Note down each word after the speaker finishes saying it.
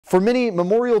For many,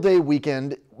 Memorial Day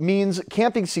weekend means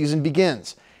camping season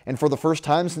begins. And for the first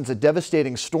time since a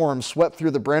devastating storm swept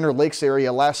through the Brander Lakes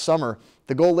area last summer,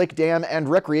 the Gull Lake Dam and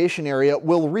recreation area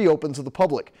will reopen to the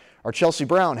public. Our Chelsea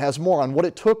Brown has more on what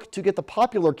it took to get the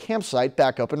popular campsite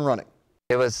back up and running.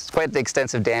 It was quite the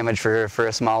extensive damage for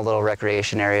a small little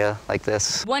recreation area like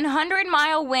this.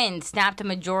 100-mile winds snapped a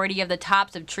majority of the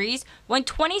tops of trees when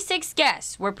 26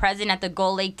 guests were present at the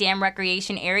Gull Lake Dam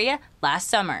recreation area last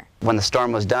summer. When the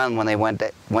storm was done, when they went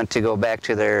to go back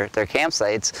to their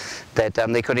campsites, that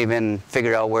they couldn't even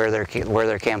figure out where their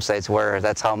campsites were.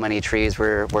 That's how many trees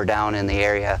were down in the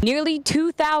area. Nearly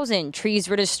 2,000 trees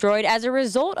were destroyed as a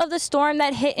result of the storm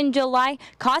that hit in July,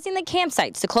 causing the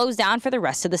campsites to close down for the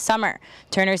rest of the summer.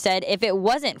 Turner said if it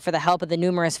wasn't for the help of the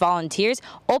numerous volunteers,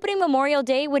 opening Memorial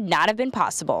Day would not have been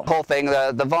possible. The whole thing,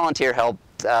 the volunteer help,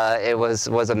 it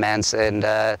was immense, and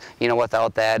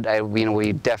without that,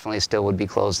 we definitely still would be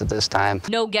closed at this time.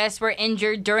 No guests were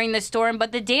injured during the storm,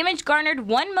 but the damage garnered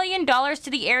 $1 million to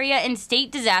the area in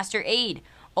state disaster aid.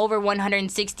 Over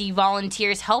 160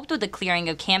 volunteers helped with the clearing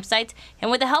of campsites,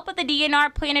 and with the help of the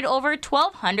DNR, planted over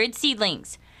 1,200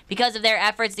 seedlings. Because of their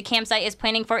efforts, the campsite is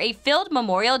planning for a filled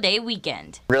Memorial Day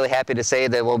weekend. Really happy to say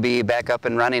that we'll be back up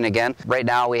and running again. Right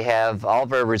now we have all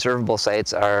of our reservable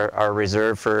sites are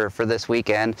reserved for this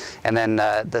weekend, and then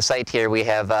the site here we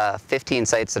have 15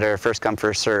 sites that are first come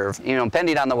first serve.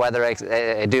 Depending on the weather,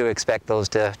 I do expect those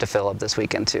to fill up this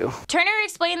weekend too. Turner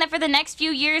explained that for the next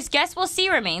few years, guests will see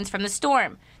remains from the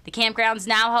storm. The campgrounds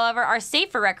now, however, are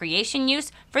safe for recreation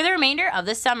use for the remainder of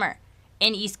the summer.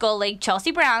 In East Gull Lake,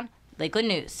 Chelsea Brown, Lakeland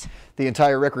News. The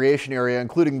entire recreation area,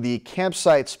 including the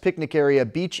campsites, picnic area,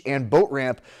 beach, and boat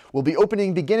ramp, will be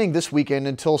opening beginning this weekend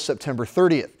until September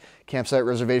 30th. Campsite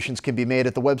reservations can be made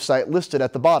at the website listed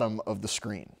at the bottom of the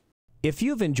screen. If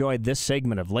you've enjoyed this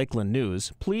segment of Lakeland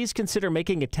News, please consider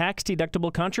making a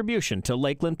tax-deductible contribution to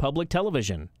Lakeland Public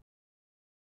Television.